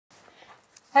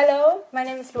Hello, my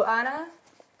name is Luana.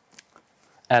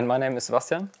 And my name is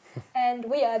Sebastian. And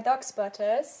we are DOK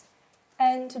Spotters.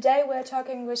 And today we're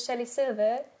talking with Shelly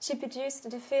Silver. She produced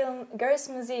the film Girls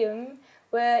Museum,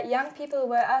 where young people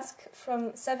were asked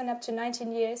from 7 up to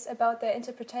 19 years about their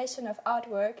interpretation of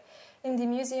artwork in the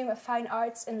Museum of Fine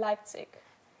Arts in Leipzig.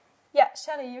 Yeah,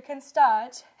 Shelly, you can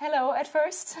start. Hello at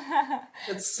first.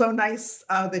 It's so nice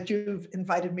that you've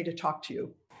invited me to talk to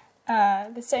you.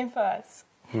 The same for us.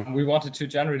 We wanted to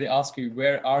generally ask you,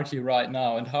 where are you right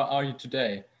now and how are you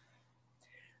today?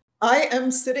 I am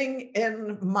sitting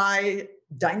in my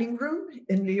dining room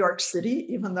in New York City,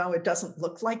 even though it doesn't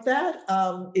look like that.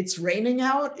 It's raining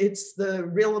out. It's the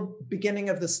real beginning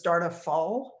of the start of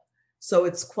fall. So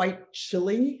it's quite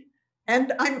chilly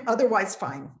and I'm otherwise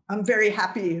fine. I'm very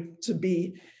happy to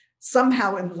be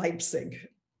somehow in Leipzig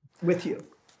with you.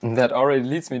 That already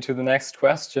leads me to the next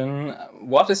question.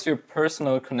 What is your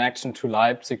personal connection to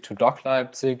Leipzig, to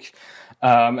DOK-Leipzig?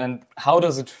 And how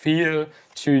does it feel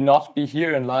to not be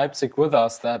here in Leipzig with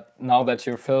us now that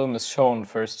your film is shown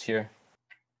first here?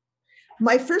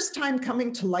 My first time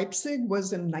coming to Leipzig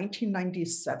was in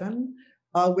 1997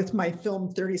 with my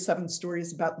film 37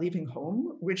 Stories About Leaving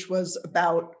Home, which was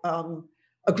about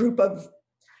a group of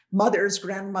mothers,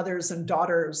 grandmothers, and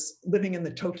daughters living in the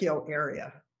Tokyo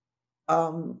area.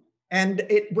 And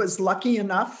it was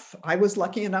I was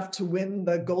lucky enough to win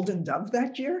the Golden Dove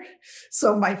that year.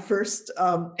 So my first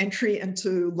entry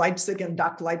into Leipzig and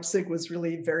DOK-Leipzig was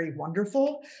really very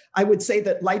wonderful. I would say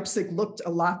that Leipzig looked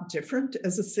a lot different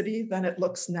as a city than it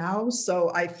looks now. So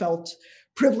I felt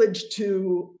privileged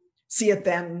to see it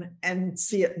then and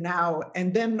see it now.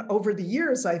 And then over the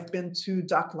years, I've been to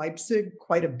DOK-Leipzig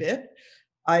quite a bit.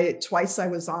 Twice I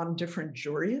was on different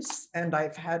juries and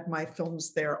I've had my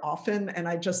films there often. And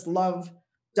I just love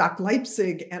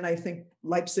DOK-Leipzig. And I think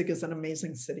Leipzig is an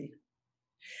amazing city.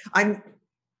 I'm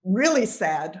really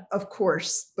sad, of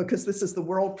course, because this is the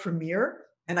world premiere.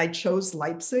 And I chose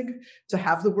Leipzig to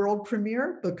have the world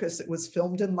premiere because it was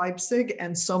filmed in Leipzig.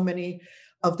 And so many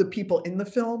of the people in the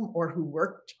film or who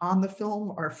worked on the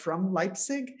film are from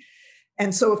Leipzig.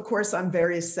 And so, of course, I'm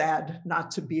very sad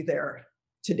not to be there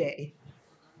today.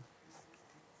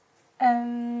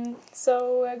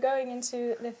 So we're going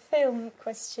into the film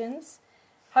questions.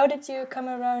 How did you come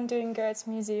around doing Girls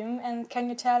Museum, and can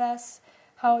you tell us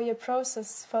how your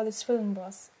process for this film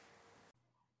was?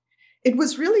 It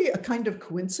was really a kind of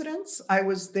coincidence. I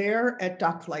was there at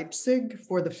DOK-Leipzig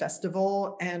for the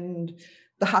festival, and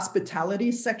the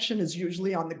hospitality section is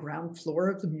usually on the ground floor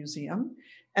of the museum.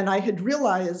 And I had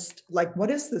realized, like, what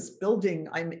is this building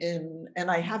I'm in? And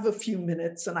I have a few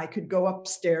minutes and I could go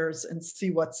upstairs and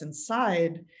see what's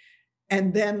inside.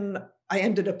 And then I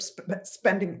ended up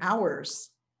spending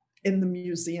hours in the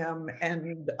museum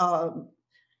and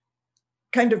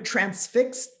kind of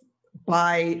transfixed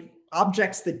by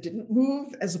objects that didn't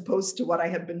move, as opposed to what I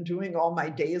had been doing all my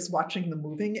days watching the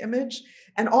moving image,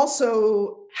 and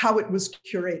also how it was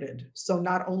curated. So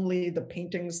not only the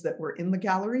paintings that were in the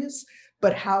galleries,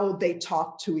 but how they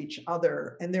talk to each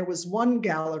other. And there was one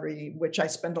gallery, which I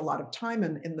spend a lot of time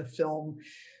in the film,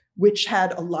 which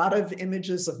had a lot of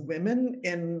images of women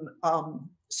in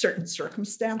certain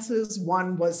circumstances.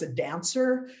 One was a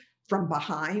dancer from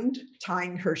behind,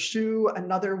 tying her shoe.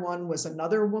 Another one was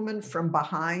another woman from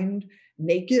behind,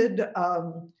 naked,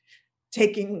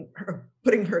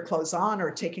 putting her clothes on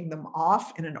or taking them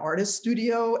off in an artist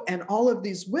studio. And all of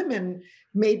these women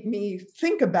made me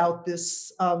think about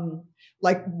this,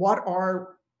 like, what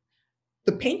are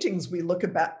the paintings we look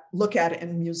at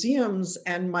in museums?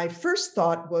 And my first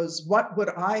thought was, what would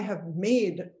I have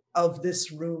made of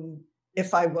this room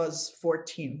if I was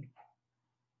 14?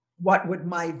 What would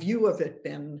my view of it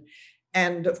been?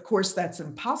 And of course, that's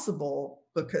impossible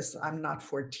because I'm not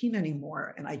 14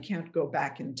 anymore and I can't go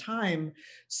back in time.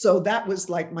 So that was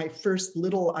like my first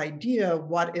little idea.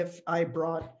 What if I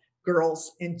brought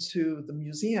girls into the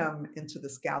museum, into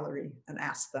this gallery, and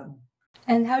asked them?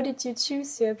 And how did you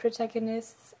choose your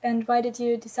protagonists, and why did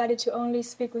you decide to only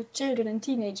speak with children and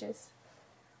teenagers?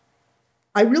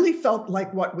 I really felt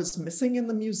like what was missing in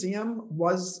the museum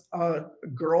was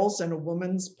girls and a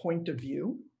woman's point of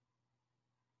view.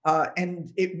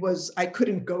 And I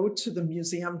couldn't go to the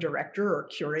museum director or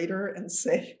curator and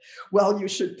say, well, you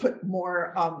should put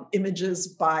more images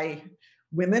by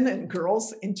women and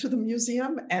girls into the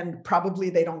museum. And probably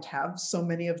they don't have so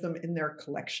many of them in their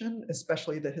collection,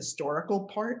 especially the historical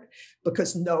part,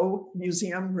 because no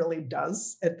museum really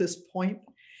does at this point.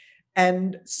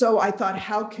 And so I thought,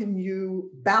 how can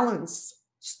you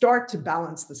start to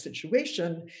balance the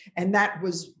situation? And that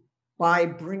was by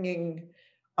bringing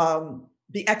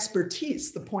the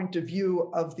expertise, the point of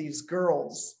view of these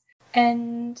girls.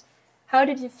 And how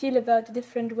did you feel about the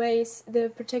different ways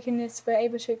the protagonists were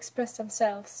able to express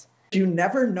themselves? You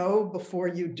never know before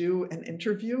you do an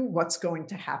interview what's going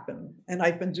to happen. And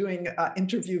I've been doing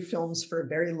interview films for a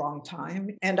very long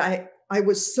time. And I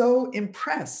was so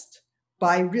impressed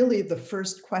by really the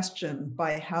first question,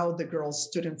 by how the girls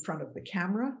stood in front of the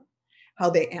camera, how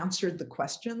they answered the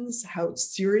questions, how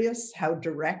serious, how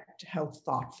direct, how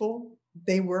thoughtful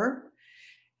they were,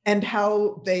 and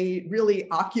how they really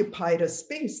occupied a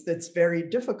space that's very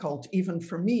difficult even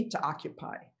for me to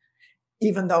occupy,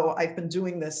 even though I've been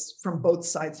doing this from both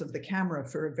sides of the camera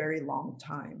for a very long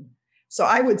time. So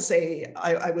I would say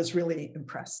I was really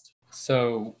impressed.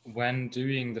 So when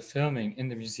doing the filming in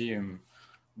the museum,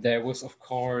 there was, of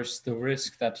course, the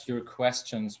risk that your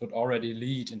questions would already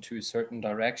lead into a certain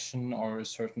direction or a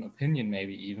certain opinion,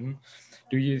 maybe even.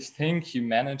 Do you think you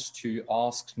managed to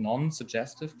ask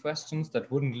non-suggestive questions that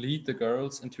wouldn't lead the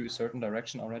girls into a certain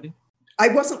direction already? I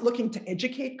wasn't looking to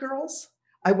educate girls.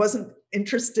 I wasn't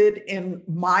interested in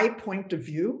my point of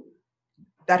view.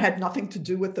 That had nothing to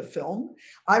do with the film.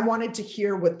 I wanted to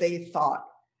hear what they thought.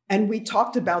 And we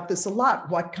talked about this a lot,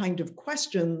 what kind of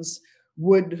questions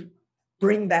would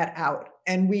bring that out.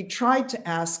 And we tried to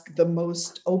ask the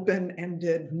most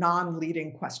open-ended,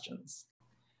 non-leading questions.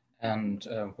 And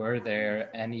were there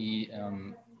any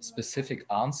specific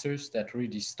answers that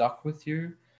really stuck with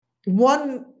you?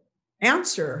 One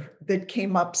answer that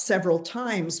came up several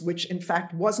times, which in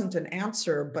fact wasn't an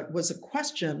answer, but was a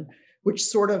question, which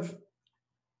sort of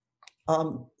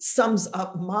sums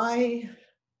up my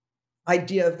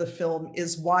idea of the film,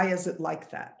 is why is it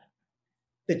like that?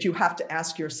 That you have to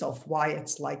ask yourself why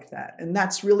it's like that. And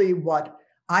that's really what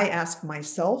I ask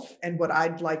myself and what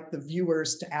I'd like the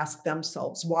viewers to ask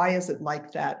themselves. Why is it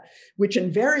like that? Which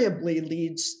invariably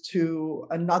leads to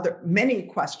many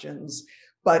questions,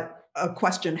 but a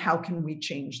question, how can we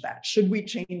change that? Should we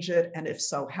change it? And if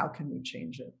so, how can we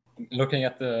change it? Looking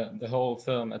at the whole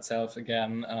film itself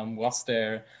again, was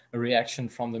there a reaction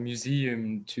from the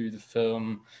museum to the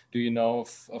film? Do you know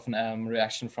of an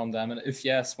reaction from them? And if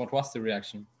yes, what was the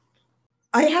reaction?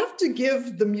 I have to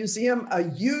give the museum a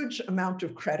huge amount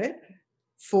of credit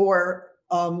for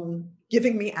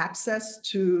giving me access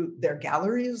to their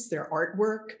galleries, their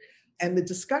artwork, and the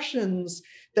discussions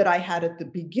that I had at the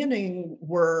beginning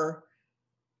were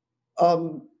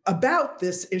about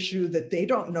this issue that they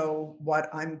don't know what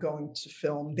I'm going to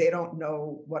film. They don't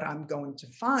know what I'm going to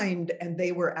find, and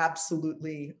they were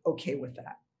absolutely okay with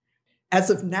that. As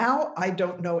of now, I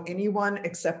don't know anyone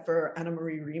except for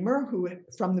Anna-Marie Riemer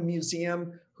from the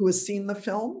museum who has seen the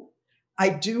film. I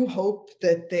do hope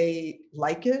that they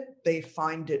like it, they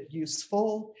find it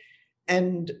useful,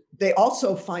 and they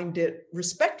also find it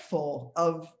respectful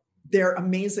of their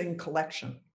amazing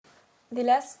collection. The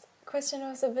last question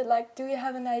was a bit like, do you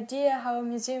have an idea how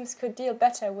museums could deal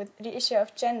better with the issue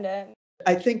of gender?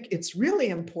 I think it's really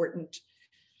important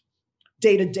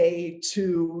day to day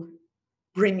to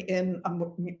bring in a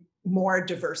more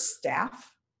diverse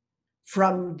staff,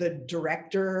 from the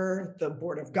director, the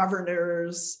board of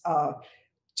governors,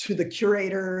 to the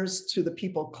curators, to the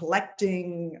people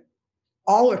collecting,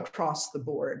 all across the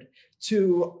board,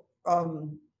 to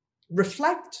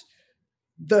reflect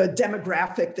the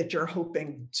demographic that you're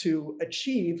hoping to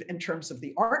achieve in terms of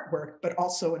the artwork, but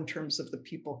also in terms of the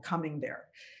people coming there.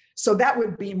 So that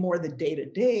would be more the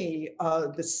day-to-day.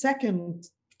 The second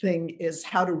thing is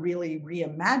how to really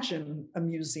reimagine a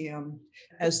museum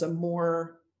as a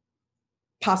more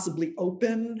possibly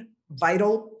open,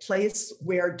 vital place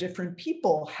where different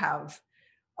people have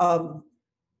an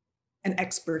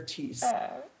expertise.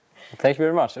 Thank you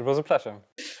very much. It was a pleasure.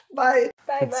 Bye.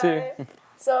 Bye-bye.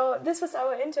 So this was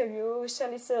our interview with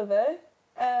Shelly Silver.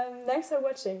 Thanks for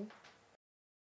watching.